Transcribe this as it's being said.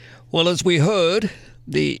Well, as we heard,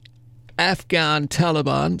 the Afghan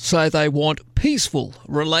Taliban say they want peaceful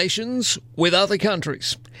relations with other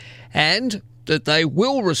countries and that they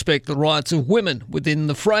will respect the rights of women within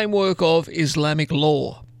the framework of Islamic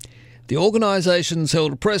law. The organisations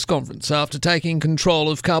held a press conference after taking control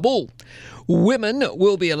of Kabul. Women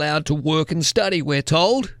will be allowed to work and study, we're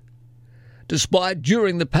told, despite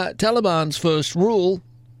during the Taliban's first rule,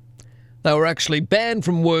 they were actually banned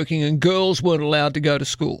from working and girls weren't allowed to go to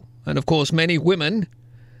school. And of course, many women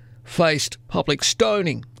faced public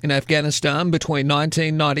stoning in Afghanistan between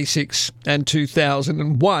 1996 and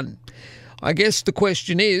 2001. I guess the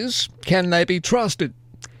question is, can they be trusted?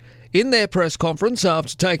 In their press conference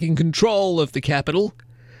after taking control of the capital,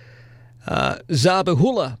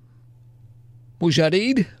 Zabihullah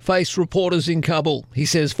Mujahid faced reporters in Kabul. He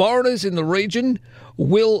says foreigners in the region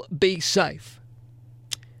will be safe.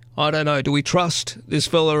 I don't know, do we trust this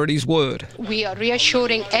fella at his word? We are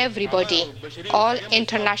reassuring everybody, all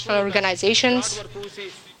international organizations,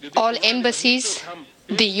 all embassies,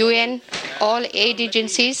 the UN, all aid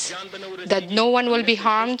agencies, that no one will be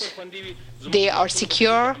harmed. They are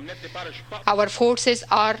secure. Our forces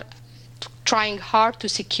are trying hard to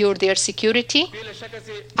secure their security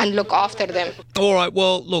and look after them. All right,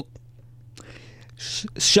 well, look,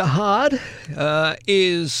 Sajjad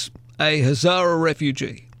is a Hazara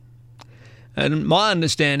refugee. And my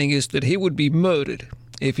understanding is that he would be murdered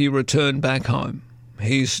if he returned back home.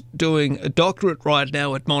 He's doing a doctorate right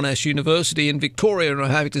now at Monash University in Victoria, and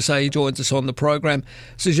I'm happy to say he joins us on the program.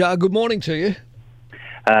 Sajjad, good morning to you.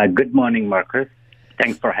 Good morning, Marcus.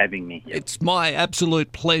 Thanks for having me here. It's my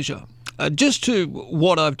absolute pleasure. Just to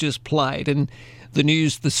what I've just played and the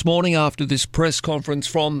news this morning after this press conference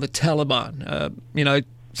from the Taliban,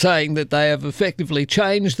 saying that they have effectively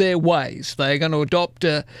changed their ways. They are going to adopt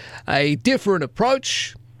a different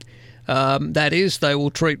approach. That is, they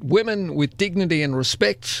will treat women with dignity and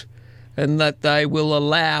respect, and that they will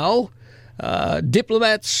allow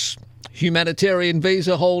diplomats, humanitarian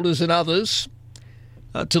visa holders and others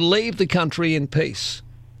to leave the country in peace.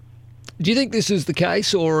 Do you think this is the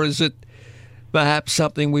case, or is it perhaps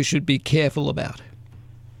something we should be careful about?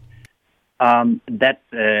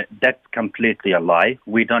 That's completely a lie.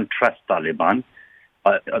 We don't trust Taliban.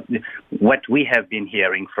 What we have been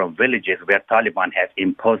hearing from villages where Taliban have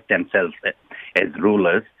imposed themselves as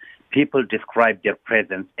rulers, people describe their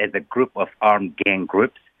presence as a group of armed gang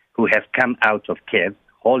groups who have come out of caves,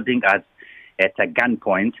 holding us at a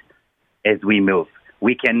gunpoint as we move.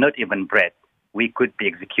 We cannot even breathe. We could be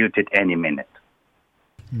executed any minute.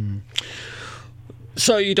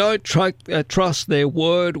 So you don't trust their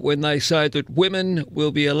word when they say that women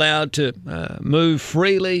will be allowed to move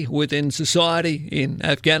freely within society in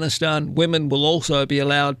Afghanistan. Women will also be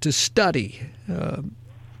allowed to study. You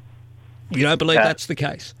don't believe that's the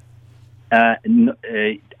case? No,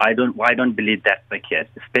 I don't believe that's the case,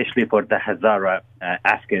 especially for the Hazara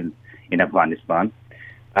Afghans in Afghanistan.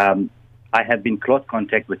 I have been in close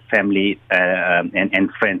contact with family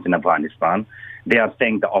and friends in Afghanistan. They are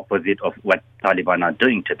saying the opposite of what Taliban are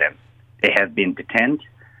doing to them. They have been detained.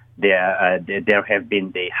 There have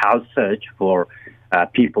been the house search for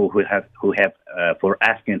people who have for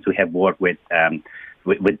Afghans who have worked with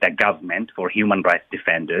the government, for human rights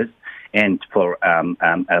defenders, and for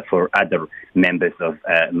other members of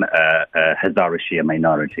Hazara Shia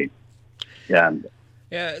minority.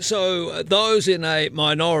 Yeah, so those in a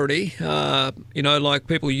minority, like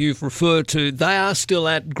people you've referred to, they are still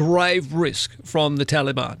at grave risk from the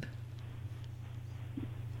Taliban.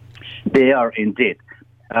 They are indeed.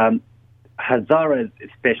 Hazaras,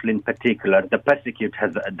 especially in particular, the persecuted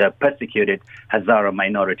Hazara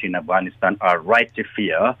minority in Afghanistan are right to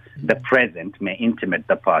fear the present may intimate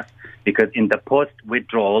the past. Because in the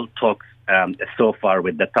post-withdrawal talks so far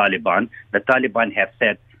with the Taliban have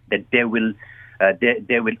said that they will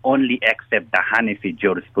only accept the Hanafi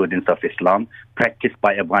jurisprudence of Islam practiced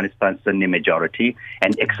by Afghanistan's Sunni majority,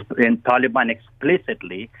 and Taliban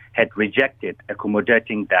explicitly had rejected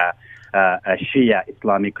accommodating the Shia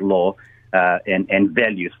Islamic law and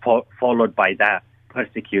values followed by the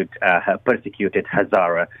persecuted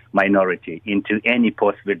Hazara minority into any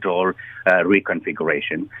post-withdrawal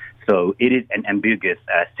reconfiguration. So it is an ambiguous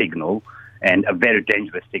signal and a very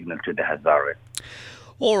dangerous signal to the Hazara.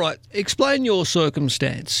 All right, explain your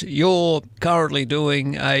circumstance. You're currently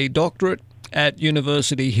doing a doctorate at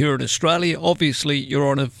university here in Australia. Obviously, you're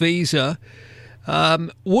on a visa.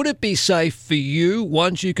 Would it be safe for you,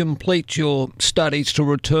 once you complete your studies, to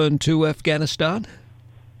return to Afghanistan?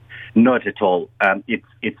 Not at all.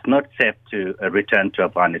 It's not safe to return to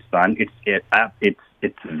Afghanistan.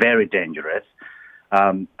 It's very dangerous.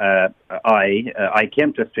 I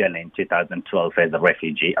came to Australia in 2012 as a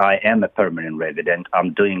refugee. I am a permanent resident.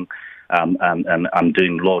 I'm doing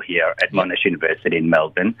law here at Monash University in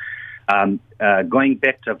Melbourne. Going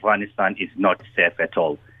back to Afghanistan is not safe at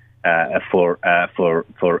all for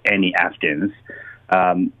any Afghans.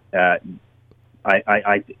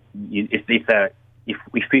 If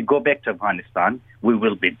we go back to Afghanistan, we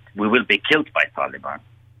will be killed by Taliban,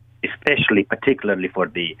 especially particularly for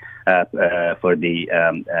the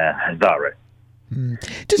Hazaras.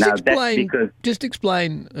 Just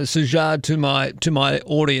explain, Sajjad, to my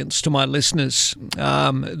audience, to my listeners,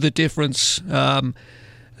 the difference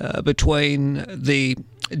between the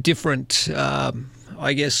different.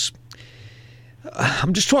 I guess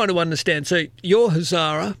I'm just trying to understand. So you're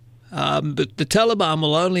Hazara, but the Taliban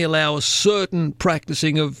will only allow a certain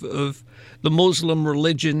practicing of the Muslim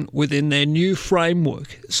religion within their new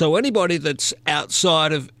framework. So anybody that's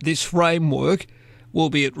outside of this framework will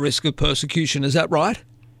be at risk of persecution. Is that right?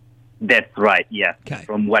 That's right, yeah. Okay.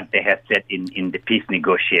 From what they have said in the peace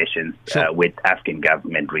negotiations with Afghan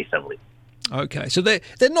government recently. Okay, so they're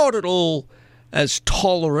not at all as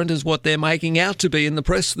tolerant as what they're making out to be in the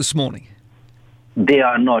press this morning. They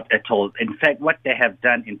are not at all. In fact, what they have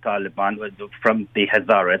done in Taliban from the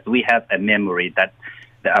Hazaras, we have a memory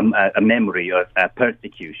of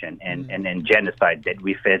persecution and genocide that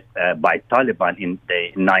we faced by Taliban in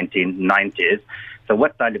the 1990s. So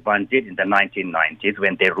what Taliban did in the 1990s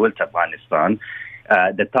when they ruled Afghanistan,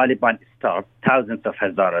 the Taliban starved thousands of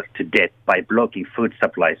Hazaras to death by blocking food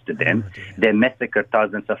supplies to them. They massacred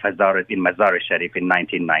thousands of Hazaras in Mazar-e-Sharif in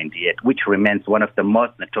 1998, which remains one of the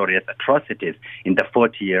most notorious atrocities in the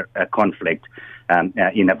 40-year conflict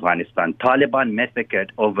in Afghanistan. Taliban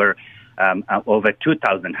massacred over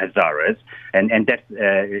 2,000 Hazaras, and that's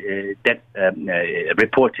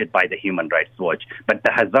reported by the Human Rights Watch. But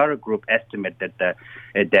the Hazara group estimate that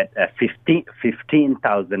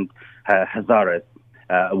 15,000 Hazaras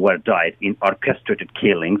were died in orchestrated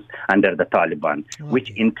killings under the Taliban, which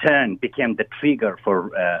in turn became the trigger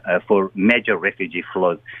for major refugee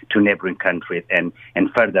flows to neighboring countries and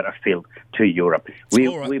further afield to Europe. We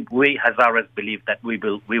Hazaras believe that we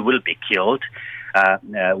will be killed.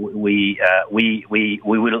 We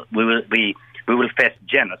will face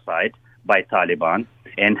genocide by Taliban,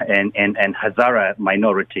 and Hazara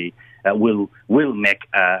minority will make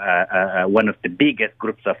one of the biggest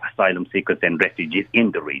groups of asylum seekers and refugees in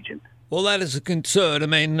the region. Well, that is a concern. I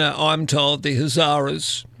mean, I'm told the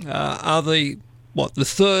Hazaras are the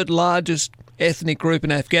third largest ethnic group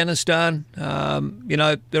in Afghanistan.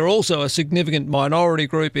 They're also a significant minority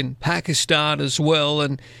group in Pakistan as well,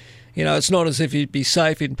 and it's not as if you'd be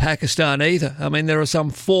safe in Pakistan either. I mean, there are some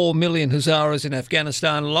 4 million Hazaras in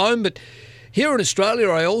Afghanistan alone, but here in Australia,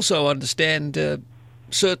 I also understand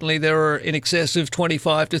certainly there are in excess of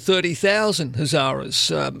 25 to 30,000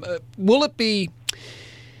 Hazaras. Will it be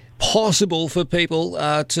possible for people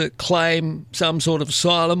to claim some sort of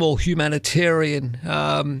asylum or humanitarian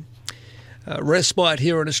respite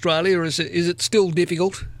here in Australia? Is it still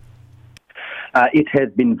difficult? It has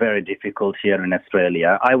been very difficult here in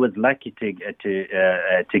Australia. I was lucky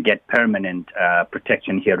to get permanent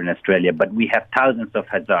protection here in Australia, but we have thousands of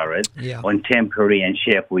Hazaras on temporary and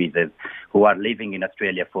chef visas who are living in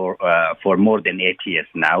Australia for more than 8 years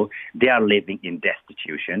now. They are living in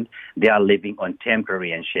destitution. They are living on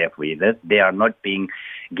temporary and chef visas. They are not being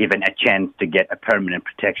given a chance to get a permanent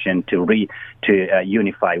protection to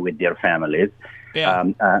unify with their families. Yeah.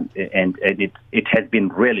 And it has been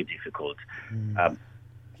really difficult.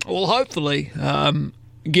 Well, hopefully,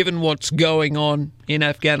 given what's going on in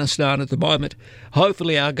Afghanistan at the moment,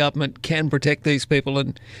 hopefully our government can protect these people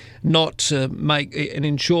and not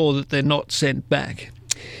ensure that they're not sent back.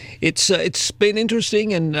 It's been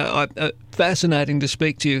interesting and fascinating to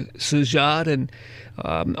speak to you, Sajjad, and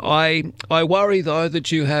I worry though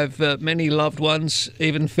that you have many loved ones,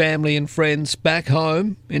 even family and friends back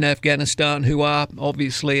home in Afghanistan who are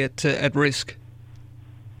obviously at risk.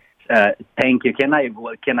 Thank you. Can I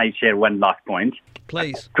share one last point?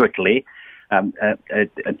 Please. Quickly.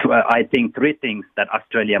 I think three things that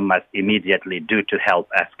Australia must immediately do to help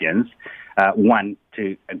Afghans. One,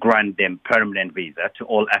 to grant them permanent visa to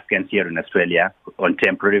all Afghans here in Australia on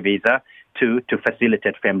temporary visa. Two, to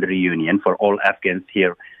facilitate family reunion for all Afghans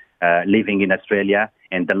here living in Australia.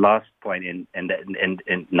 And the last point,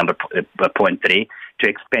 point three, to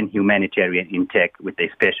expand humanitarian intake with a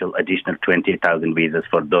special additional 20,000 visas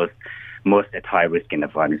for those most at high risk in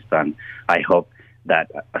Afghanistan. I hope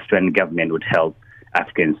that Australian government would help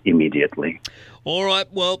Afghans immediately. All right,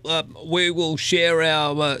 well, we will share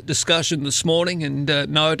our discussion this morning, and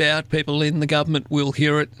no doubt people in the government will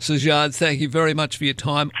hear it. Sajjad, thank you very much for your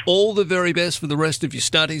time. All the very best for the rest of your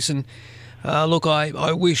studies. And look,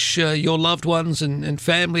 I wish your loved ones and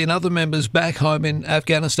family and other members back home in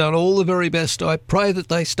Afghanistan all the very best. I pray that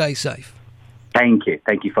they stay safe. Thank you.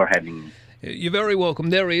 Thank you for having me. You're very welcome.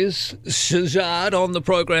 There he is, Sajjad, on the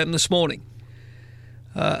program this morning.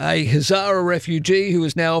 A Hazara refugee who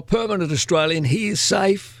is now a permanent Australian. He is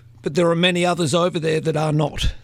safe, but there are many others over there that are not.